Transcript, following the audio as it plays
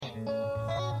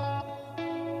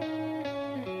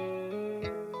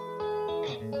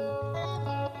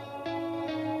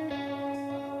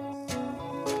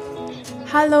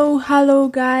Hello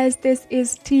guys, this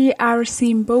is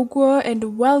TRC Mbogwa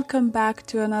and welcome back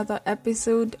to another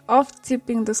episode of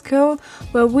Tipping the Scale,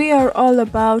 where we are all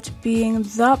about being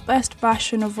the best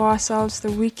version of ourselves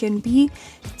that we can be,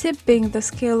 tipping the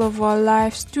scale of our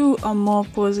lives to a more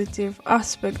positive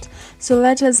aspect. So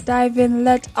let us dive in,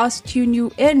 let us tune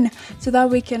you in so that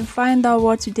we can find out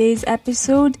what today's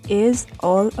episode is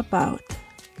all about.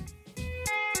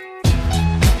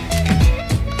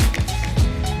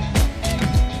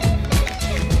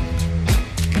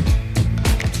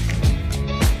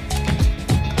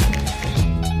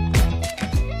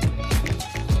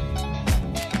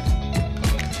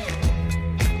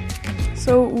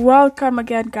 So welcome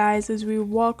again guys as we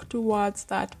walk towards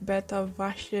that better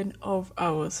version of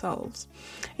ourselves.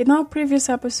 In our previous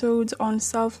episodes on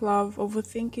self-love,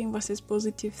 overthinking versus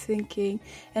positive thinking,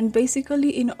 and basically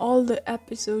in all the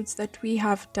episodes that we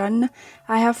have done,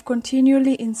 I have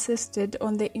continually insisted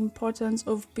on the importance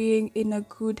of being in a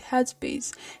good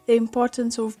headspace, the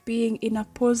importance of being in a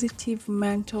positive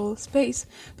mental space,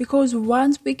 because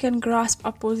once we can grasp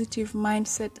a positive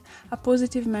mindset, a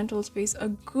positive mental space, a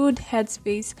good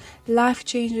headspace, life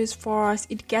changes for us.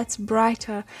 It gets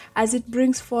brighter as it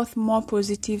brings forth more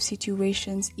positive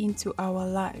situations into our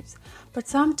lives. But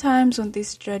sometimes on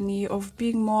this journey of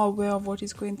being more aware of what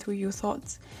is going through your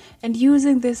thoughts and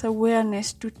using this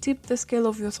awareness to tip the scale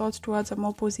of your thoughts towards a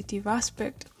more positive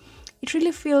aspect, it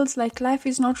really feels like life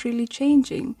is not really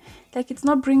changing, like it's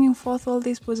not bringing forth all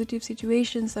these positive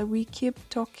situations that we keep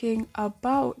talking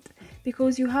about,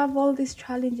 because you have all these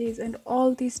challenges and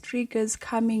all these triggers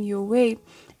coming your way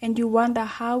and you wonder,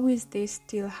 how is this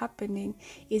still happening?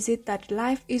 Is it that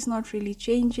life is not really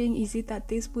changing? Is it that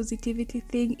this positivity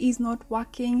thing is not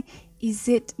working? Is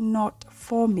it not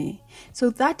for me?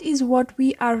 So that is what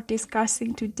we are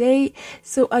discussing today.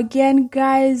 So again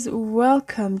guys,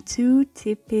 welcome to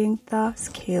Tipping the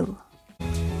Scale.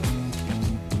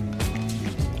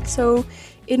 So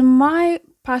in my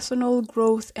personal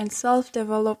growth and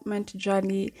self-development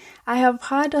journey, I have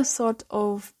had a sort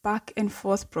of back and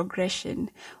forth progression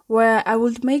where I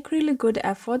would make really good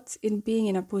efforts in being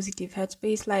in a positive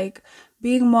headspace, like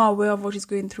being more aware of what is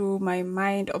going through my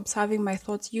mind, observing my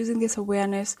thoughts, using this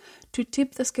awareness to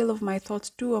tip the scale of my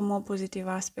thoughts to a more positive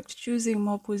aspect, choosing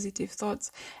more positive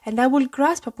thoughts. And I will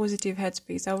grasp a positive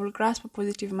headspace, I will grasp a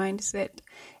positive mindset.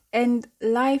 And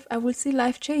I will see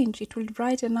life change. It will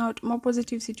brighten out. More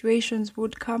positive situations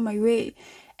would come my way.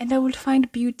 And I will find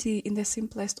beauty in the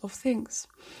simplest of things.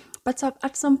 But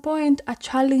at some point, a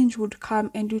challenge would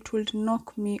come and it would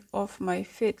knock me off my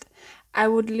feet. I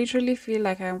would literally feel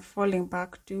like I'm falling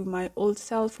back to my old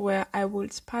self, where I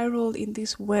would spiral in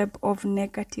this web of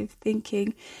negative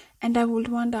thinking. And I would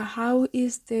wonder, how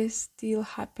is this still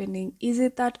happening? Is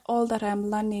it that all that I'm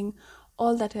learning,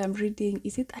 all that I'm reading,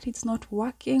 is it that it's not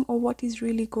working, or what is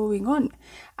really going on?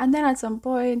 And then at some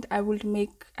point I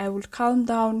would calm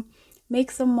down, make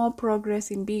some more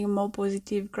progress in being more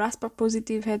positive, grasp a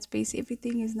positive headspace,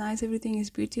 everything is nice, everything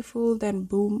is beautiful, then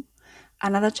boom,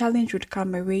 another challenge would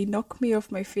come my way, knock me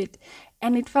off my feet.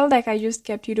 And it felt like I just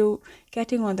kept,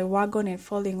 getting on the wagon and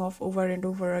falling off over and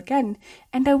over again.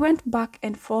 And I went back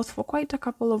and forth for quite a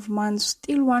couple of months,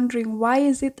 still wondering, why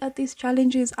is it that these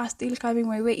challenges are still coming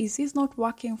my way? Is this not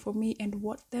working for me? And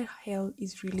what the hell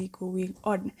is really going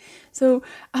on? So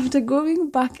after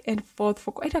going back and forth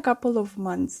for quite a couple of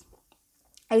months,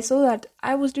 I saw that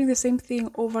I was doing the same thing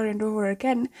over and over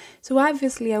again. So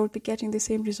obviously I would be getting the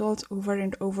same results over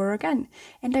and over again.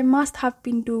 And I must have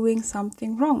been doing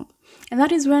something wrong. And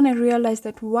that is when I realized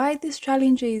that why these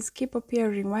challenges keep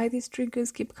appearing, why these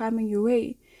triggers keep coming your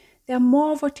way. They are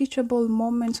more of a teachable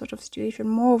moment sort of situation,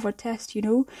 more of a test,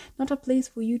 not a place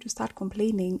for you to start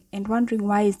complaining and wondering,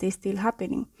 why is this still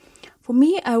happening? For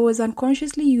me, I was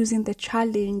unconsciously using the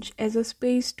challenge as a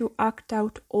space to act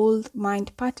out old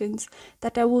mind patterns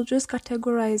that I will just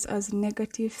categorize as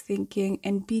negative thinking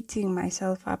and beating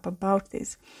myself up about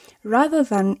this, rather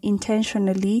than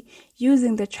intentionally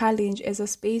using the challenge as a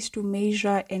space to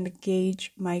measure and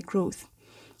gauge my growth.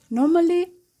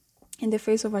 Normally, in the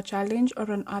face of a challenge or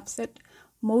an upset,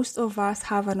 most of us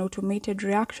have an automated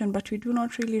reaction, but we do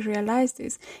not really realize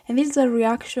this. And this is a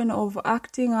reaction of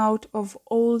acting out of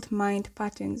old mind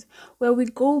patterns, where we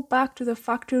go back to the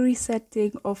factory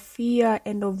setting of fear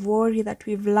and of worry that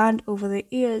we've learned over the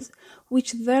years,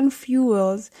 which then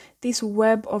fuels this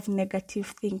web of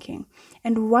negative thinking.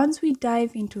 And once we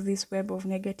dive into this web of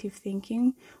negative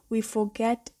thinking, we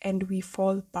forget and we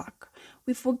fall back.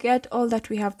 We forget all that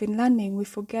we have been learning. We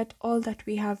forget all that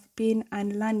we have been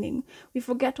unlearning. We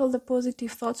forget all the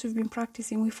positive thoughts we've been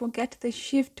practicing. We forget the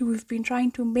shift we've been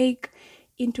trying to make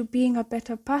into being a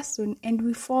better person, and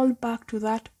we fall back to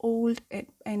that old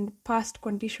and past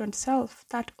conditioned self,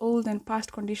 that old and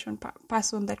past conditioned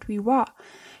person that we were.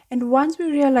 And once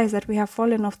we realize that we have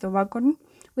fallen off the wagon,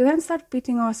 we then start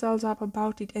beating ourselves up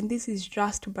about it, and this is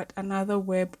just but another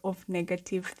web of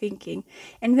negative thinking.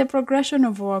 And in the progression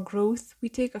of our growth, we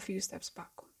take a few steps back.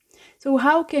 So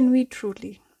how can we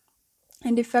truly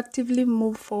and effectively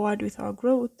move forward with our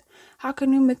growth? How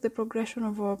can we make the progression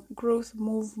of our growth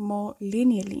move more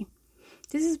linearly?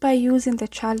 This is by using the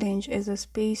challenge as a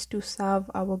space to serve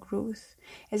our growth,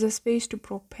 as a space to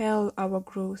propel our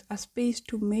growth, a space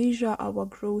to measure our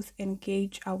growth and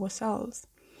gauge ourselves.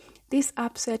 This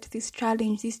upset, this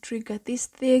challenge, this trigger, this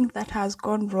thing that has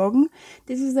gone wrong,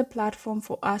 this is the platform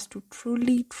for us to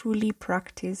truly, truly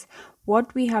practice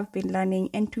what we have been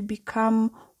learning and to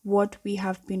become what we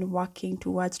have been working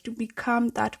towards, to become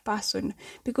that person.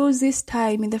 Because this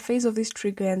time, in the face of this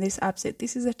trigger and this upset,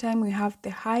 this is the time we have the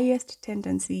highest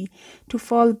tendency to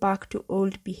fall back to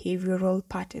old behavioral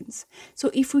patterns.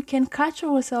 So if we can catch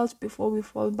ourselves before we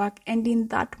fall back, and in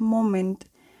that moment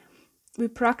we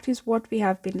practice what we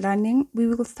have been learning, we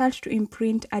will start to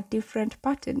imprint a different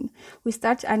pattern. We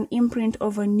start an imprint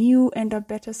of a new and a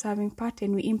better serving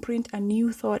pattern. We imprint a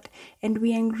new thought, and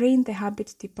we ingrain the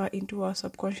habit deeper into our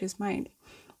subconscious mind.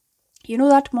 You know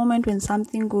that moment when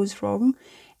something goes wrong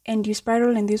and you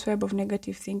spiral in this web of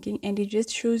negative thinking, and it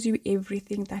just shows you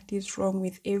everything that is wrong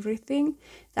with everything?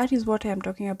 That is what I am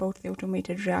talking about, the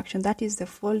automated reaction. That is the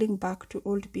falling back to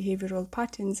old behavioral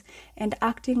patterns and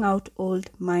acting out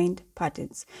old mind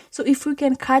patterns. So if we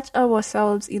can catch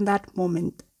ourselves in that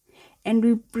moment and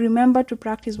we remember to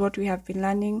practice what we have been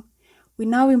learning, we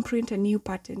now imprint a new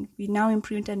pattern. We now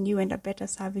imprint a new and a better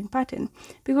serving pattern.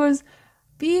 Because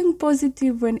being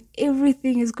positive when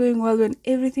everything is going well, when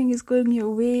everything is going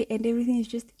your way and everything is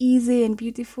just easy and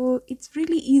beautiful, it's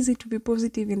really easy to be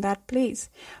positive in that place.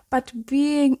 But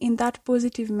being in that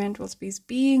positive mental space,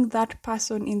 being that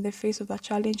person in the face of a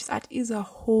challenge, that is a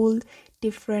whole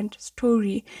different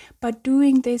story. But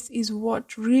doing this is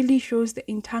what really shows the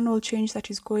internal change that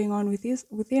is going on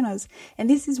within us. And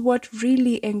this is what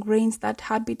really ingrains that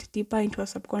habit deeper into our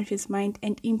subconscious mind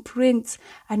and imprints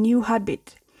a new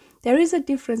habit. There is a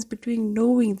difference between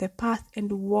knowing the path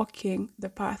and walking the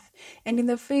path. And in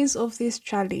the face of this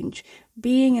challenge,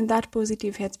 being in that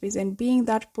positive headspace and being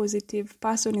that positive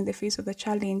person in the face of the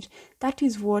challenge, that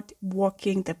is what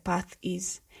walking the path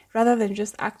is. Rather than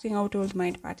just acting out old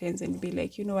mind patterns and be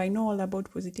like, I know all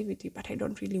about positivity, but I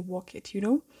don't really walk it,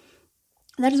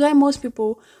 That is why most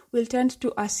people will tend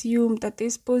to assume that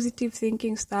this positive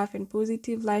thinking stuff and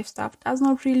positive life stuff does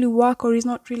not really work or is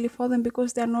not really for them,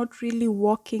 because they are not really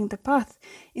walking the path.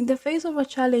 In the face of a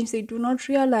challenge, they do not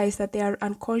realize that they are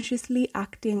unconsciously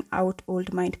acting out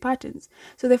old mind patterns.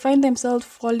 So they find themselves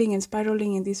falling and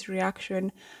spiraling in this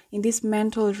reaction, in this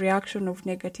mental reaction of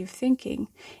negative thinking.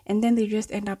 And then they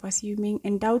just end up assuming,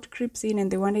 and doubt creeps in,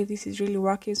 and they wonder if this is really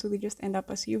working. So they just end up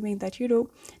assuming that,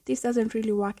 this doesn't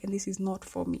really work and this is not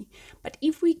for me. But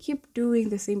if we keep doing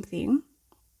the same thing,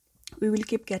 we will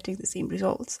keep getting the same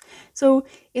results. So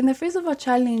in the face of a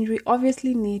challenge, we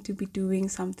obviously need to be doing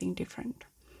something different.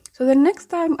 So the next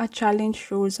time a challenge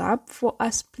shows up, for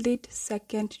a split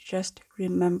second, just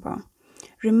remember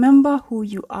who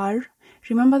you are.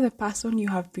 Remember the person you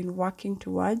have been working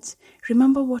towards.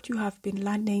 Remember what you have been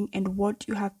learning and what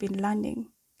you have been learning.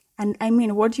 And I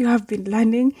mean what you have been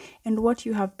learning and what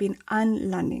you have been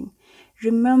unlearning.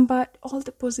 Remember all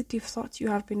the positive thoughts you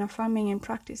have been affirming and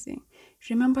practicing.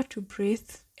 Remember to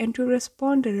breathe and to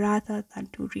respond rather than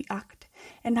to react.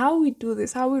 And how we do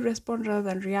this, how we respond rather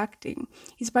than reacting,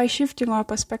 is by shifting our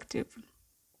perspective.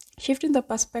 Shifting the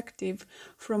perspective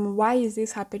from why is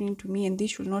this happening to me and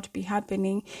this should not be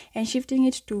happening, and shifting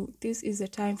it to this is the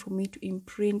time for me to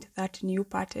imprint that new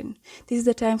pattern. This is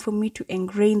the time for me to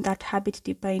ingrain that habit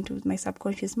deeper into my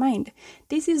subconscious mind.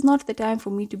 This is not the time for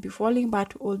me to be falling back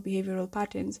to old behavioral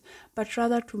patterns, but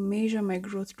rather to measure my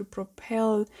growth, to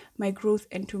propel my growth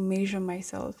and to measure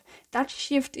myself. That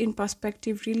shift in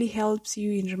perspective really helps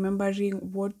you in remembering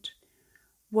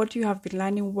what you have been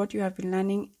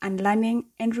learning,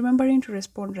 and remembering to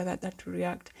respond rather than to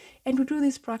react. And to do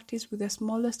this practice with the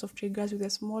smallest of triggers, with the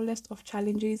smallest of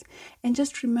challenges, and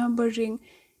just remembering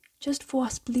just for a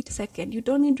split second. You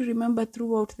don't need to remember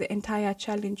throughout the entire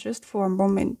challenge, just for a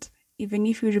moment. Even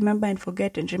if you remember and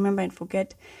forget,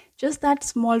 just that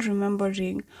small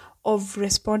remembering of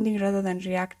responding rather than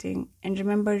reacting, and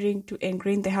remembering to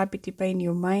ingrain the habit deeper in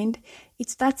your mind, it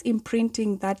starts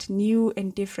imprinting that new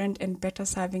and different and better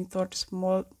serving thought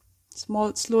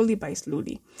slowly by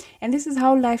slowly. And this is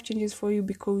how life changes for you,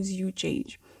 because you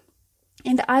change.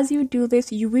 And as you do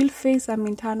this, you will face some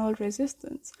internal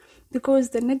resistance because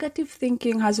the negative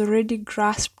thinking has already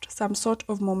grasped some sort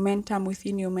of momentum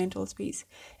within your mental space.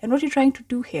 And what you're trying to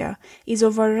do here is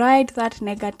override that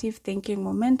negative thinking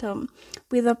momentum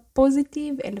with a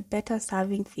positive and better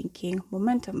serving thinking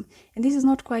momentum. And this is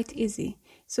not quite easy.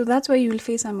 So that's why you will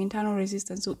face some internal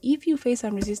resistance. So if you face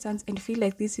some resistance and feel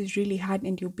like this is really hard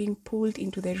and you're being pulled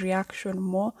into the reaction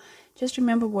more, just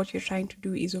remember what you're trying to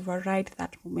do is override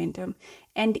that momentum.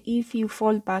 And if you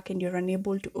fall back and you're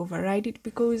unable to override it,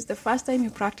 because the first time you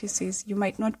practice this, you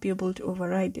might not be able to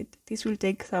override it. This will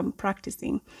take some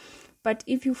practicing. But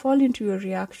if you fall into your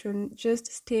reaction, just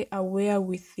stay aware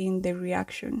within the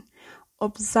reaction.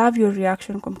 Observe your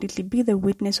reaction completely. Be the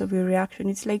witness of your reaction.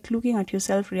 It's like looking at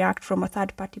yourself react from a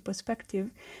third-party perspective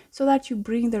so that you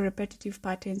bring the repetitive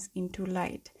patterns into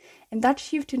light. And that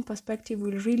shift in perspective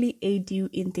will really aid you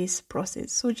in this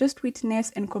process. So just witness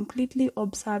and completely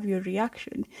observe your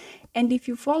reaction. And if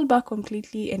you fall back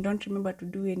completely and don't remember to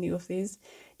do any of this,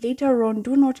 later on,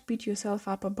 do not beat yourself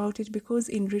up about it, because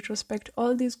in retrospect,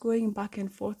 all this going back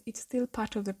and forth, it's still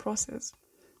part of the process.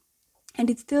 And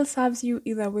it still serves you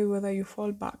either way, whether you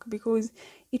fall back, because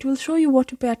it will show you what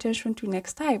to pay attention to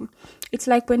next time. It's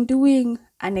like when doing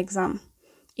an exam.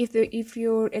 If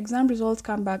your exam results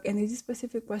come back and there's a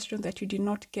specific question that you did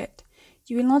not get,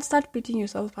 you will not start beating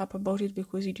yourself up about it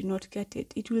because you did not get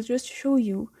it. It will just show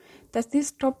you that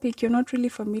this topic, you're not really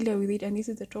familiar with it, and this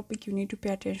is the topic you need to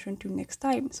pay attention to next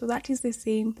time. So that is the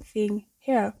same thing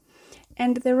here.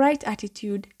 And the right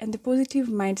attitude and the positive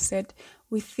mindset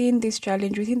within this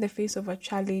challenge, within the face of a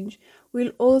challenge,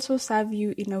 will also serve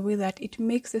you in a way that it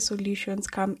makes the solutions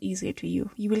come easier to you.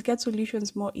 You will get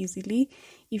solutions more easily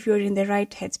if you're in the right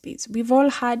headspace. We've all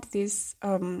had this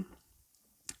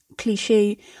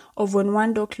cliche of when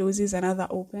one door closes, another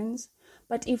opens.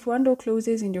 But if one door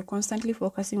closes and you're constantly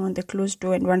focusing on the closed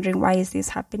door and wondering why is this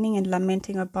happening and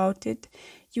lamenting about it,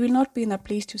 you will not be in a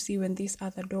place to see when this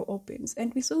other door opens.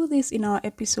 And we saw this in our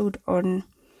episode on,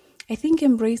 I think,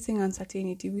 embracing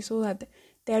uncertainty. We saw that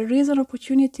there is an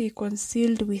opportunity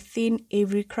concealed within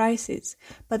every crisis,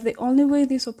 but the only way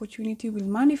this opportunity will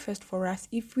manifest for us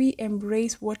if we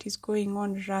embrace what is going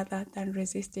on rather than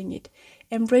resisting it,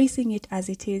 embracing it as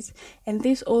it is. And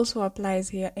this also applies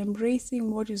here, embracing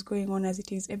what is going on as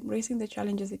it is, embracing the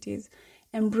challenge as it is,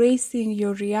 embracing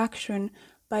your reaction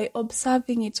by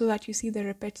observing it so that you see the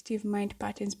repetitive mind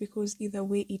patterns, because either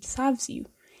way it serves you.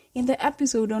 In the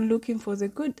episode on looking for the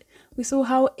good, we saw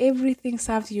how everything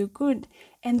serves you good.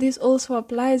 And this also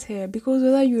applies here, because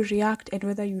whether you react and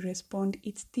whether you respond,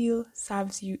 it still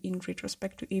serves you in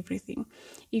retrospect to everything.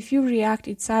 If you react,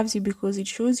 it serves you because it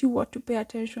shows you what to pay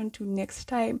attention to next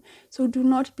time. So do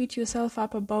not beat yourself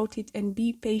up about it and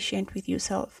be patient with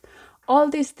yourself. All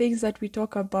these things that we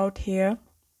talk about here,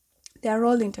 they are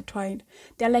all intertwined.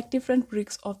 They're like different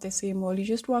bricks of the same wall. You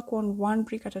just work on one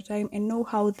brick at a time and know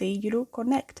how they,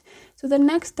 connect. So the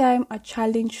next time a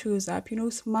challenge shows up,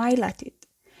 smile at it,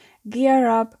 gear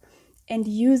up, and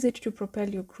use it to propel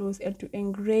your growth and to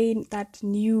ingrain that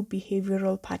new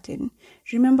behavioral pattern.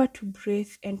 Remember to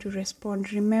breathe and to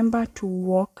respond. Remember to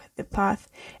walk the path.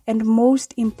 And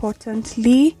most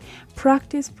importantly,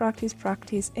 practice,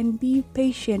 and be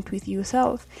patient with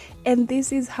yourself. And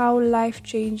this is how life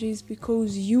changes,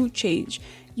 because you change.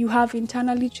 You have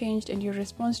internally changed and your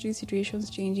response to these situations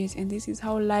changes, and this is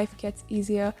how life gets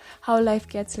easier, how life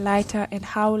gets lighter, and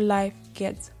how life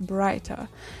gets brighter.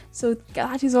 So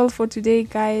that is all for today,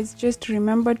 guys. Just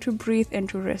remember to breathe and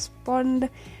to respond.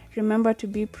 Remember to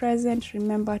be present.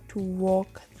 Remember to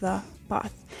walk the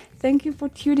path. Thank you for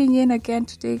tuning in again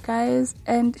today, guys,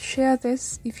 and share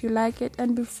this if you like it.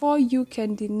 And before you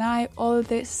can deny all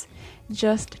this,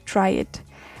 just try it.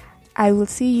 I will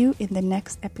see you in the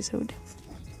next episode.